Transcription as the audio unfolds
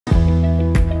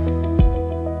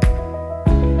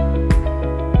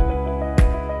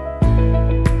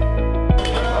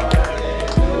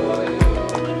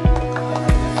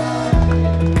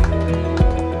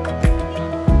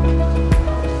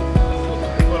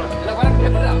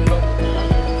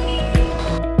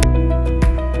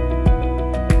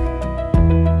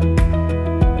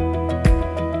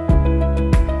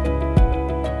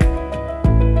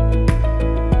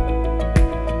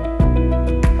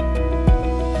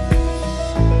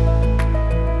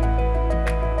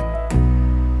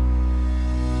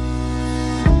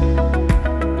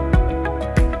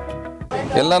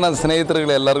ಎಲ್ಲ ನನ್ನ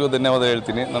ಸ್ನೇಹಿತರುಗಳು ಎಲ್ಲರಿಗೂ ಧನ್ಯವಾದ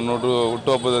ಹೇಳ್ತೀನಿ. ನನ್ನ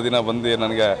ಹುಟ್ಟುಹಬ್ಬದ ದಿನ ಬಂದು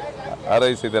ನನಗೆ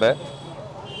ಹಾರೈಸಿದ್ದಾರೆ.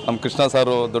 ನಮ್ಮ ಕೃಷ್ಣ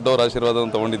ಸಾರು ದೊಡ್ಡವರ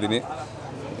ಆಶೀರ್ವಾದವನ್ನು ತೊಗೊಂಡಿದ್ದೀನಿ.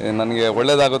 ನನಗೆ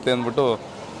ಒಳ್ಳೆಯದಾಗುತ್ತೆ ಅಂದ್ಬಿಟ್ಟು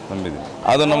ನಂಬಿದ್ದೀನಿ.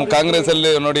 ಅದು ನಮ್ಮ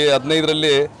ಕಾಂಗ್ರೆಸ್ಸಲ್ಲಿ ನೋಡಿ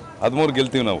 15ರಲ್ಲಿ 13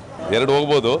 ಗೆಲ್ತೀವಿ ನಾವು. 2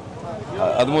 ಹೋಗ್ಬೋದು,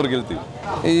 13 ಗೆಲ್ತೀವಿ.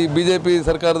 ಈ BJP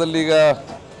ಸರ್ಕಾರದಲ್ಲಿ ಈಗ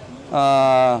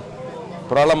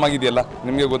ಪ್ರಾಬ್ಲಮ್ ಆಗಿದೆಯಲ್ಲ,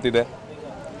 ನಿಮಗೆ ಗೊತ್ತಿದೆ.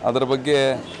 ಅದರ ಬಗ್ಗೆ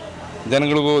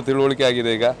ಜನಗಳಿಗೂ ತಿಳುವಳಿಕೆ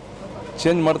ಆಗಿದೆ. ಈಗ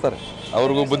ಚೇಂಜ್ ಮಾಡ್ತಾರೆ,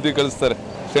 ಅವ್ರಿಗೂ ಬುದ್ಧಿ ಕಲಿಸ್ತಾರೆ.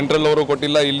 ಸೆಂಟ್ರಲ್ ಅವರು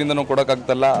ಕೊಟ್ಟಿಲ್ಲ, ಇಲ್ಲಿಂದನೂ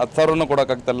ಕೊಡೋಕ್ಕಾಗ್ತಲ್ಲ, 10,000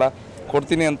 ಕೊಡೋಕ್ಕಾಗ್ತಲ್ಲ,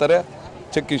 ಕೊಡ್ತೀನಿ ಅಂತಾರೆ,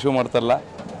 ಚೆಕ್ ಇಶ್ಯೂ ಮಾಡ್ತಾರಲ್ಲ.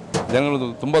 ಜನಗಳು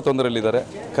ತುಂಬ ತೊಂದರೆಯಲ್ಲಿದ್ದಾರೆ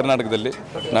ಕರ್ನಾಟಕದಲ್ಲಿ.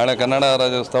 ನಾಳೆ ಕನ್ನಡ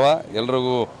ರಾಜ್ಯೋತ್ಸವ,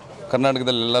 ಎಲ್ರಿಗೂ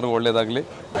ಕರ್ನಾಟಕದಲ್ಲಿ ಎಲ್ಲರಿಗೂ ಒಳ್ಳೆಯದಾಗಲಿ.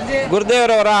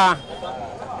 ಗುರುದೇವರವರ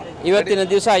ಇವತ್ತಿನ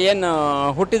ದಿವಸ ಏನು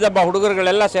ಹುಟ್ಟಿದಬ್ಬ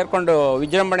ಹುಡುಗರುಗಳೆಲ್ಲ ಸೇರಿಕೊಂಡು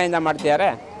ವಿಜೃಂಭಣೆಯಿಂದ ಮಾಡ್ತಿದ್ದಾರೆ.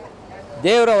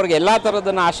 ದೇವರು ಅವ್ರಿಗೆ ಎಲ್ಲ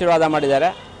ಥರದನ್ನು ಆಶೀರ್ವಾದ ಮಾಡಿದ್ದಾರೆ,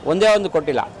 ಒಂದೇ ಒಂದು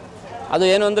ಕೊಟ್ಟಿಲ್ಲ. ಅದು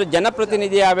ಏನು ಅಂದರೆ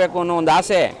ಜನಪ್ರತಿನಿಧಿ ಆಗಬೇಕು ಅನ್ನೋ ಒಂದು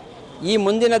ಆಸೆ ಈ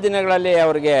ಮುಂದಿನ ದಿನಗಳಲ್ಲಿ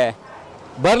ಅವ್ರಿಗೆ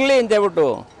ಬರಲಿ ಅಂತೇಳ್ಬಿಟ್ಟು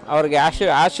ಅವ್ರಿಗೆ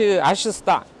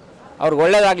ಆಶಿಸ್ತಾ ಅವ್ರಿಗೆ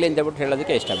ಒಳ್ಳೆಯದಾಗಲಿ ಅಂತೇಳ್ಬಿಟ್ಟು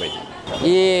ಹೇಳೋದಕ್ಕೆ ಇಷ್ಟಪಡ್ತೀನಿ.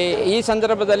 ಈ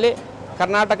ಸಂದರ್ಭದಲ್ಲಿ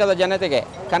ಕರ್ನಾಟಕದ ಜನತೆಗೆ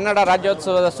ಕನ್ನಡ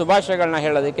ರಾಜ್ಯೋತ್ಸವದ ಶುಭಾಶಯಗಳನ್ನ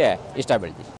ಹೇಳೋದಕ್ಕೆ ಇಷ್ಟಪಡ್ತೀನಿ.